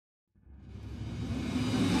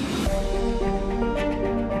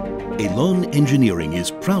Eilon Engineering is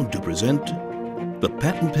proud to present the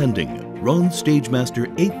patent-pending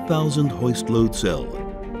StageMaster 8000 hoist load cell.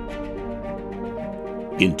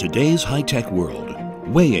 In today's high-tech world,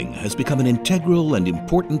 weighing has become an integral and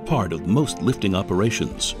important part of most lifting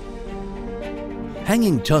operations.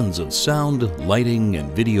 Hanging tons of sound, lighting,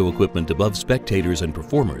 and video equipment above spectators and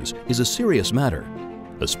performers is a serious matter,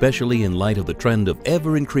 especially in light of the trend of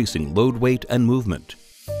ever-increasing load weight and movement.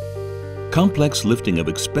 Complex lifting of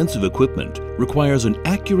expensive equipment requires an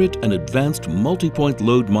accurate and advanced multi-point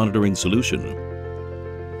load monitoring solution.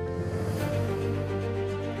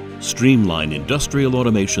 Streamline industrial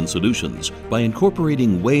automation solutions by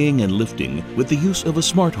incorporating weighing and lifting with the use of a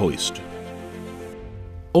smart hoist.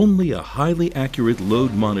 Only a highly accurate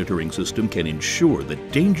load monitoring system can ensure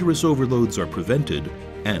that dangerous overloads are prevented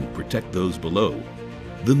and protect those below.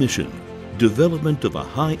 The mission: development of a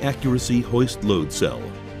high-accuracy hoist load cell.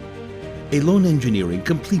 Eilon Engineering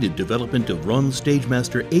completed development of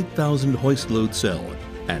StageMaster 8000 hoist load cell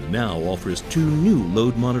and now offers 2 new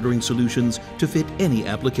load monitoring solutions to fit any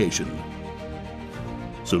application.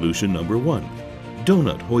 Solution number 1,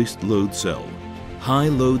 Donut Hoist Load Cell. High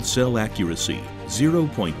load cell accuracy,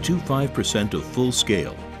 0.25% of full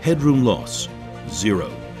scale. Headroom loss, 0.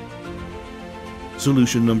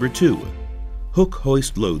 Solution number 2, Hook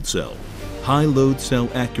Hoist Load Cell. High load cell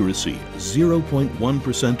accuracy,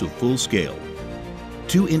 0.1% of full scale.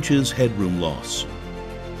 2 inches headroom loss.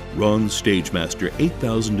 StageMaster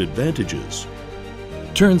 8000 advantages.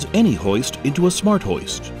 Turns any hoist into a smart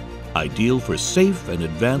hoist. Ideal for safe and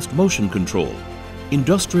advanced motion control,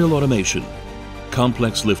 industrial automation,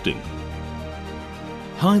 complex lifting.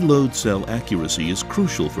 High load cell accuracy is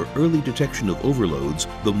crucial for early detection of overloads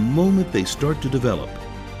the moment they start to develop,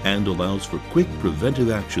 and allows for quick preventive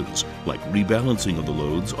actions like rebalancing of the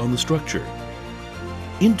loads on the structure.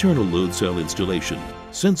 Internal load cell installation,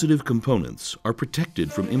 sensitive components are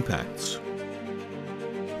protected from impacts.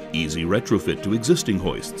 Easy retrofit to existing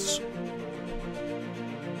hoists.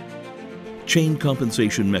 Chain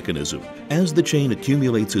compensation mechanism. As the chain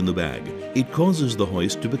accumulates in the bag, it causes the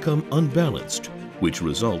hoist to become unbalanced, which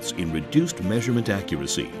results in reduced measurement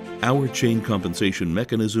accuracy. Our chain compensation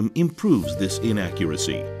mechanism improves this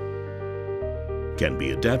inaccuracy. Can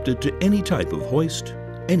be adapted to any type of hoist,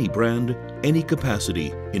 any brand, any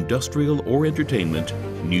capacity, industrial or entertainment,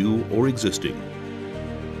 new or existing.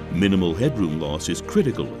 Minimal headroom loss is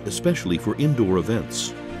critical, especially for indoor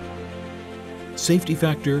events. Safety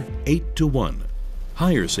factor 8:1.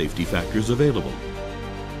 Higher safety factors available.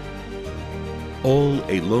 All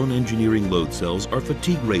Eilon Engineering load cells are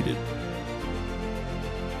fatigue rated.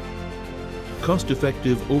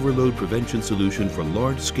 Cost-effective overload prevention solution for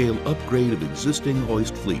large-scale upgrade of existing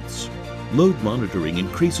hoist fleets. Load monitoring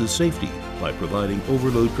increases safety by providing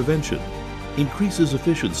overload prevention, increases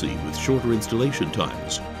efficiency with shorter installation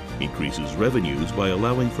times, increases revenues by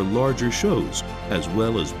allowing for larger shows as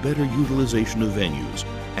well as better utilization of venues,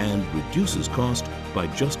 and reduces cost by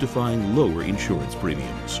justifying lower insurance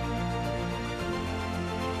premiums.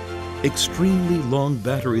 Extremely long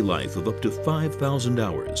battery life of up to 5,000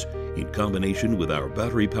 hours in combination with our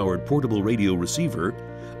battery-powered portable radio receiver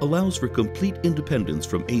allows for complete independence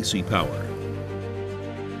from AC power.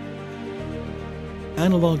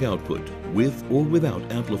 Analog output with or without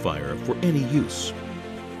amplifier for any use.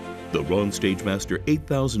 The StageMaster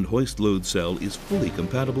 8000 hoist load cell is fully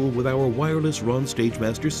compatible with our wireless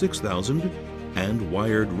StageMaster 6000 and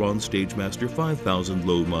wired StageMaster 5000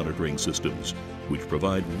 load monitoring systems, which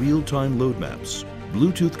provide real-time load maps,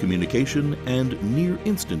 Bluetooth communication, and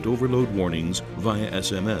near-instant overload warnings via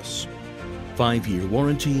SMS. 5-year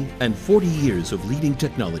warranty and 40 years of leading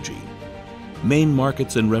technology. Main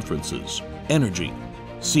markets and references: Energy,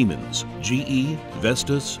 Siemens, GE,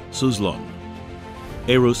 Vestas, Suzlon.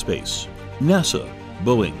 Aerospace: NASA,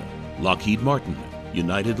 Boeing, Lockheed Martin,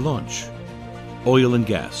 United Launch. Oil and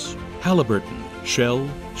gas: Halliburton, Shell,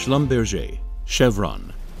 Schlumberger,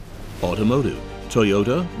 Chevron. Automotive: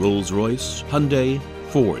 Toyota, Rolls-Royce, Hyundai,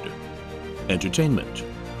 Ford. Entertainment: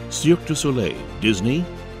 Cirque du Soleil, Disney,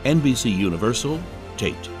 NBC Universal,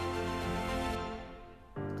 Tate.